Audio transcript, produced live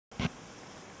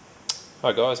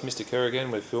Hi guys, Mr. Kerr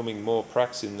again. We're filming more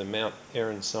pracs in the Mount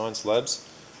Erin Science Labs.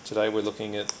 Today we're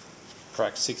looking at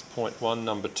prac 6.1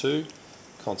 number 2,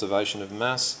 conservation of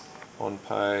mass, on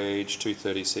page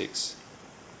 236.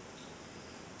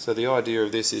 So the idea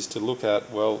of this is to look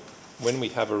at, well, when we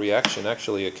have a reaction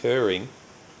actually occurring,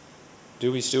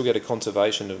 do we still get a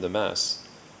conservation of the mass?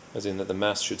 As in that the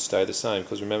mass should stay the same,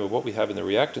 because remember what we have in the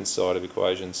reactant side of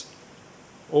equations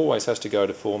always has to go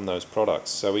to form those products.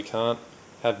 So we can't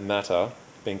have matter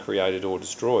being created or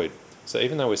destroyed. So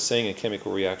even though we're seeing a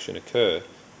chemical reaction occur,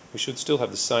 we should still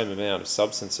have the same amount of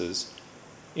substances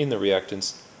in the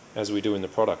reactants as we do in the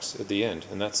products at the end,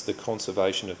 and that's the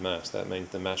conservation of mass. That means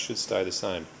the mass should stay the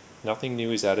same. Nothing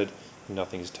new is added and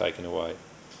nothing is taken away.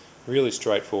 Really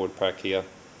straightforward prac here.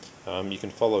 You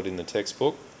can follow it in the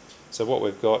textbook. So what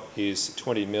we've got is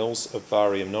 20 mils of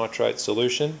barium nitrate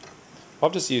solution.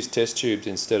 I've just used test tubes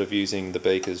instead of using the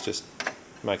beakers, just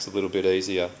makes it a little bit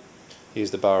easier.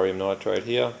 Here's the barium nitrate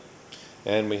here,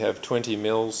 and we have 20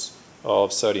 mils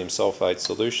of sodium sulfate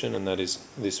solution, and that is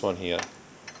this one here.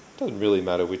 Doesn't really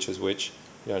matter which is which,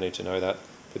 you don't need to know that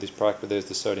for this prac, but there's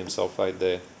the sodium sulfate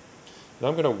there. And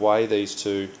I'm going to weigh these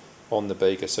two on the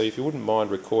beaker, so if you wouldn't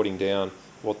mind recording down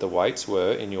what the weights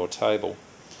were in your table.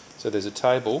 So there's a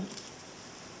table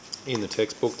in the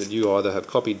textbook that you either have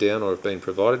copied down or have been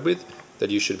provided with that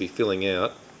you should be filling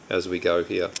out as we go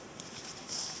here.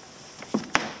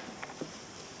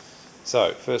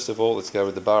 So first of all, let's go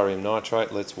with the barium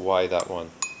nitrate. Let's weigh that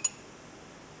one.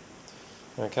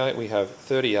 Okay, we have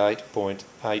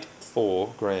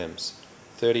 38.84 grams.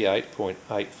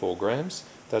 38.84 grams.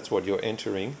 That's what you're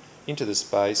entering into the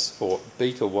space for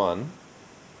beaker 1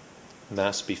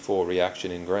 mass before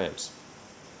reaction in grams.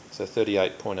 So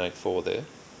 38.84 there.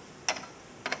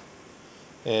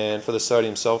 And for the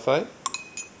sodium sulfate,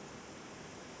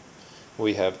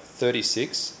 we have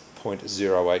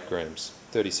 36.08 grams.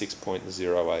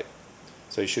 36.08.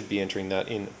 So you should be entering that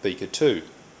in beaker 2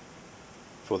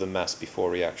 for the mass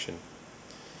before reaction.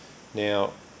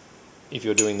 Now, if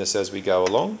you're doing this as we go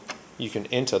along, you can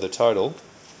enter the total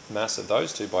mass of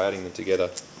those two by adding them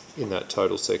together in that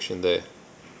total section there.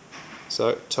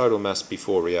 So, total mass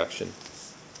before reaction.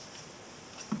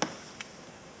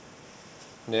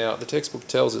 Now, the textbook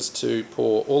tells us to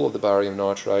pour all of the barium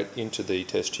nitrate into the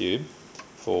test tube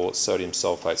for sodium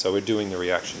sulfate. So we're doing the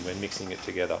reaction, we're mixing it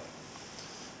together.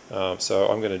 So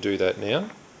I'm going to do that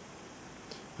now.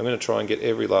 I'm going to try and get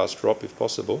every last drop if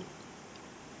possible.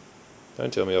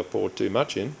 Don't tell me I've poured too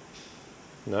much in.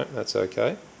 No, that's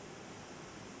okay.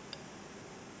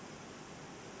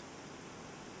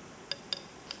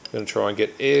 I'm going to try and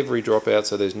get every drop out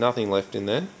so there's nothing left in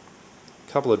there.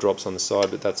 A couple of drops on the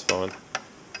side, but that's fine.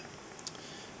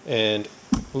 And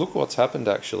look what's happened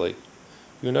actually.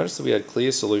 You'll notice that we had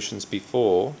clear solutions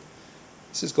before.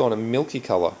 This has gone a milky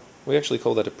colour. We actually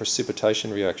call that a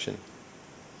precipitation reaction.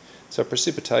 So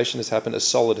precipitation has happened, a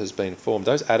solid has been formed.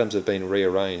 Those atoms have been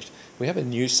rearranged. We have a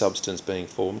new substance being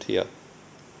formed here.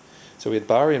 So we had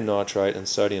barium nitrate and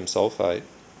sodium sulfate,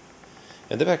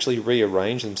 and they've actually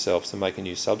rearranged themselves to make a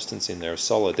new substance in there, a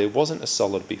solid. There wasn't a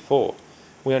solid before.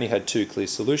 We only had two clear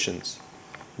solutions.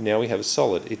 Now we have a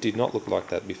solid. It did not look like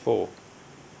that before.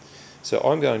 So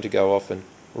I'm going to go off and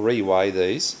reweigh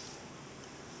these.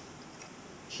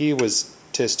 Here was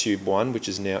test tube 1, which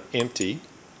is now empty.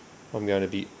 I'm going to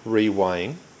be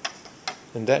reweighing,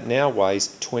 and that now weighs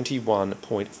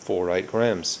 21.48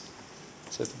 grams.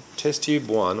 So test tube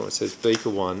 1, or it says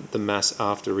beaker 1, the mass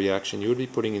after reaction, you would be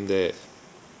putting in there.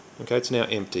 Okay, it's now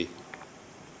empty.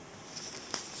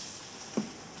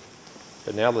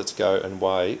 But now let's go and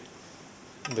weigh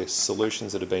the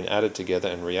solutions that have been added together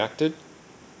and reacted.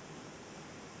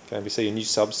 Okay, we see a new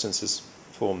substance has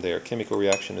formed there, a chemical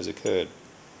reaction has occurred.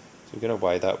 So we're going to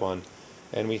weigh that one,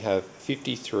 and we have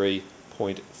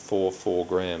 53.44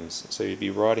 grams. So you'd be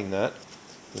writing that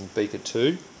in beaker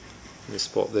 2, in the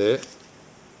spot there,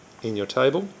 in your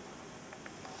table.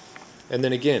 And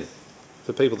then again,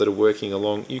 for people that are working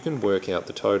along, you can work out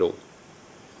the total.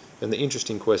 And the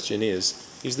interesting question is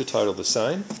the total the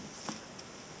same?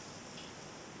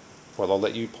 Well, I'll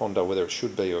let you ponder whether it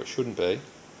should be or it shouldn't be,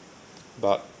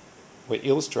 but we're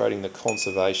illustrating the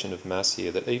conservation of mass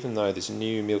here, that even though this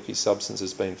new milky substance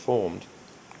has been formed,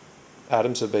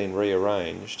 atoms have been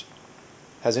rearranged,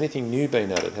 has anything new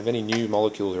been added? Have any new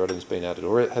molecules or atoms been added?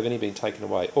 Or have any been taken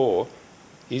away? Or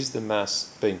is the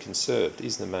mass being conserved?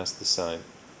 Is the mass the same?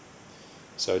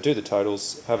 So do the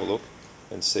totals, have a look,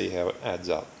 and see how it adds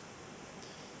up.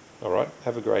 Alright,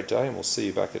 have a great day, and we'll see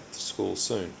you back at the school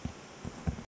soon.